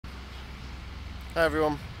Hi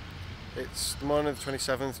everyone, it's the morning of the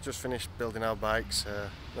 27th, just finished building our bikes.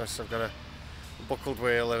 Notice I've got a buckled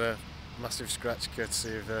wheel and a massive scratch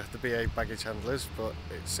courtesy of the BA baggage handlers, but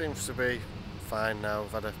it seems to be fine now.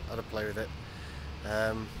 I've had a play with it.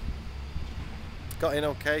 Got in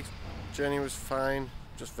okay, journey was fine,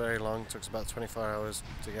 just very long, took us about 24 hours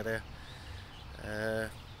to get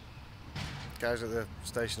here. Guys at the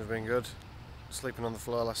station have been good, sleeping on the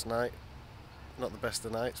floor last night. Not the best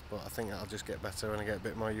of nights, but I think I'll just get better when I get a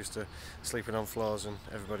bit more used to sleeping on floors and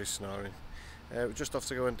everybody's snoring. We're just off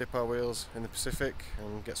to go and dip our wheels in the Pacific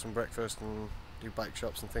and get some breakfast and do bike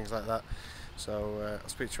shops and things like that. So I'll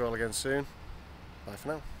speak to you all again soon. Bye for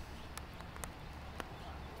now.